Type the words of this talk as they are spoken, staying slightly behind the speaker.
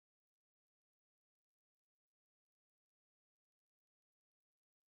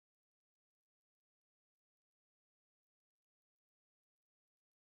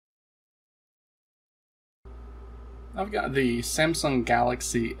I've got the Samsung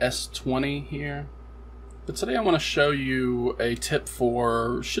Galaxy S20 here, but today I want to show you a tip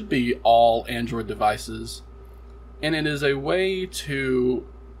for should be all Android devices, and it is a way to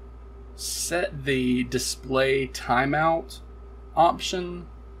set the display timeout option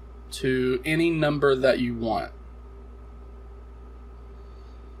to any number that you want.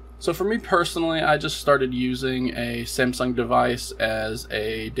 So for me personally, I just started using a Samsung device as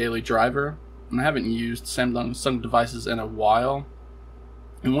a daily driver, and I haven't used Samsung devices in a while.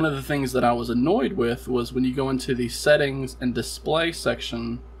 And one of the things that I was annoyed with was when you go into the settings and display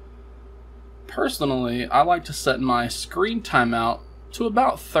section, personally, I like to set my screen timeout to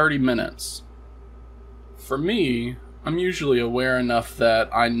about 30 minutes. For me, I'm usually aware enough that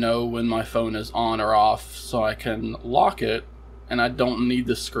I know when my phone is on or off so I can lock it, and I don't need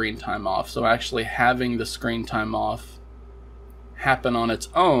the screen time off. So actually having the screen time off happen on its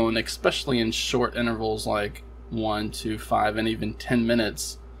own, especially in short intervals like 1 to 5 and even 10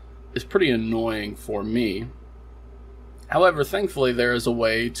 minutes, is pretty annoying for me. However, thankfully there is a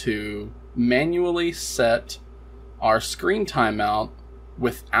way to manually set our screen timeout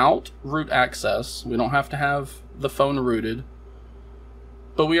without root access. We don't have to have the phone rooted,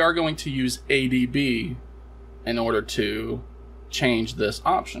 but we are going to use ADB in order to change this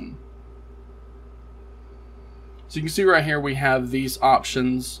option. So you can see right here we have these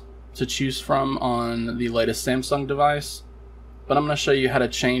options to choose from on the latest Samsung device, but I'm going to show you how to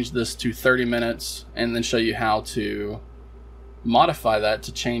change this to 30 minutes and then show you how to modify that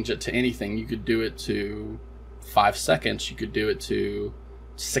to change it to anything. You could do it to 5 seconds, you could do it to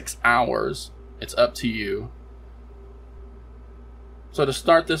 6 hours, it's up to you. So to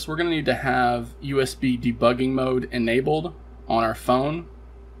start this, we're going to need to have USB debugging mode enabled on our phone,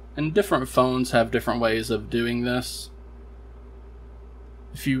 and different phones have different ways of doing this.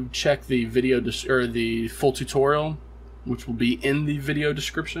 If you check the video or the full tutorial, which will be in the video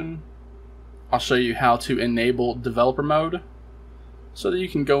description, I'll show you how to enable developer mode so that you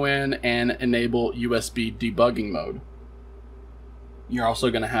can go in and enable USB debugging mode. You're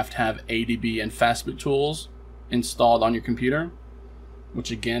also going to have ADB and Fastboot tools installed on your computer,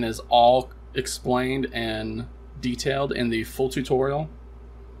 which again is all explained and detailed in the full tutorial.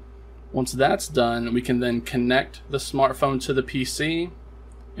 Once that's done, we can then connect the smartphone to the PC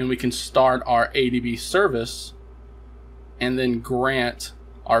and we can start our ADB service and then grant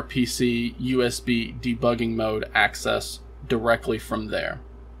our PC USB debugging mode access directly from there.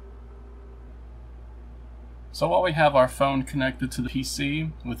 So while we have our phone connected to the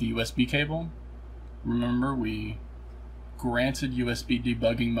PC with the USB cable, remember we granted USB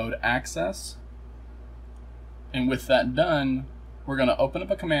debugging mode access. And with that done, we're going to open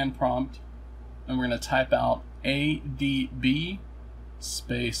up a command prompt and we're going to type out ADB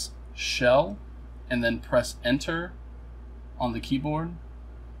space shell and then press enter on the keyboard.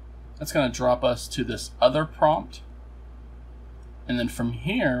 That's going to drop us to this other prompt. And then from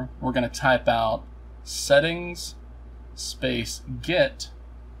here, we're going to type out settings space get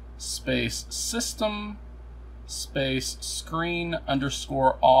space system space screen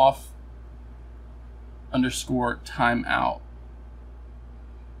underscore off underscore timeout.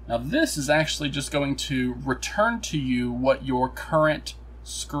 Now this is actually just going to return to you what your current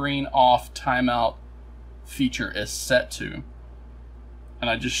screen off timeout feature is set to. And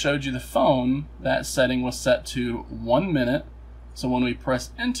I just showed you the phone, that setting was set to 1 minute. So when we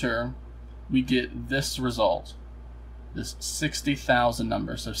press enter, we get this result, this 60,000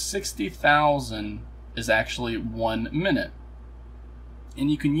 number. So 60,000 is actually 1 minute. And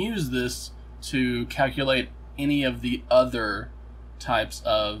you can use this to calculate any of the other types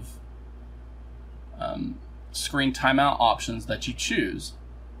of screen timeout options that you choose.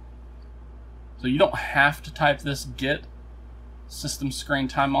 So you don't have to type this get system screen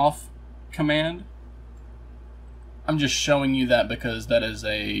time off command. I'm just showing you that because that is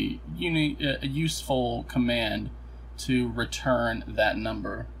a useful command to return that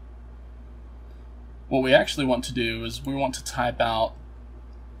number. What we actually want to do is we want to type out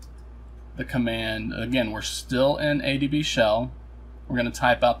the command. Again, we're still in ADB shell. We're going to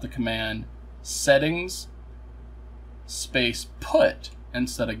type out the command settings space put.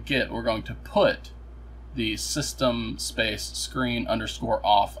 Instead of get, we're going to put the system space screen underscore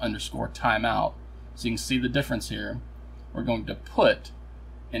off underscore timeout. So you can see the difference here. We're going to put,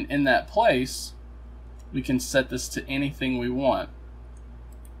 and in that place we can set this to anything we want.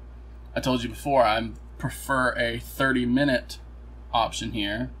 I told you before I prefer a 30-minute option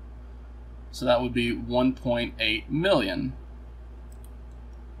here, so that would be 1.8 million.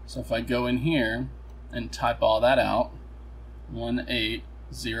 So if I go in here and type all that out,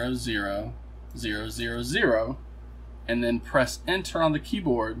 1800000, and then press enter on the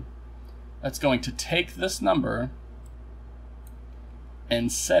keyboard, that's going to take this number and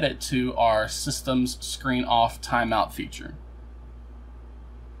set it to our system's screen off timeout feature.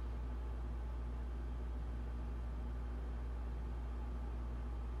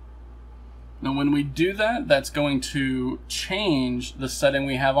 Now when we do that, that's going to change the setting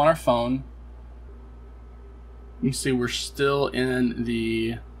we have on our phone. You see we're still in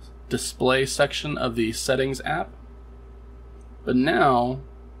the display section of the settings app. But now,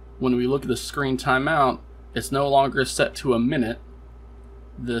 when we look at the screen timeout, it's no longer set to a minute.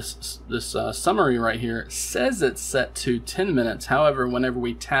 This summary right here says it's set to 10 minutes. However, whenever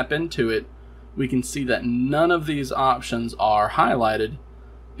we tap into it, we can see that none of these options are highlighted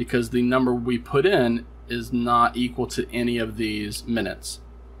because the number we put in is not equal to any of these minutes.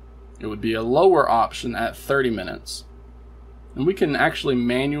 It would be a lower option at 30 minutes. And we can actually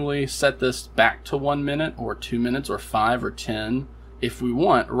manually set this back to 1 minute or 2 minutes or 5 or 10 if we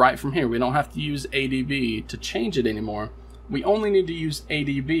want right from here. We don't have to use ADB to change it anymore. We only need to use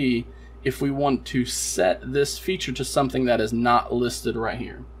ADB if we want to set this feature to something that is not listed right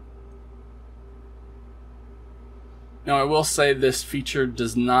here. Now I will say this feature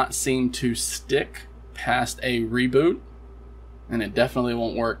does not seem to stick past a reboot, and it definitely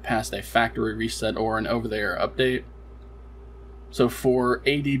won't work past a factory reset or an over-the-air update. So for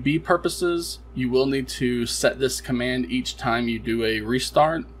ADB purposes, you will need to set this command each time you do a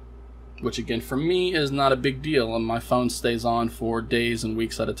restart, which again for me is not a big deal, and my phone stays on for days and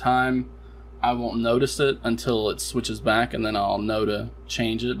weeks at a time. I won't notice it until it switches back, and then I'll know to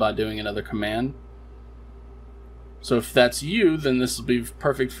change it by doing another command. So if that's you, then this will be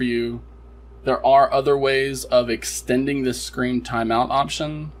perfect for you. There are other ways of extending this screen timeout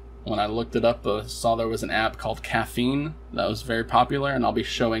option. When I looked it up, I saw there was an app called Caffeine that was very popular, and I'll be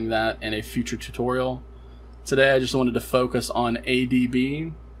showing that in a future tutorial. Today I just wanted to focus on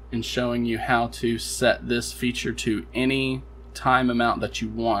ADB and showing you how to set this feature to any time amount that you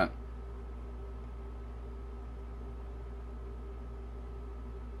want.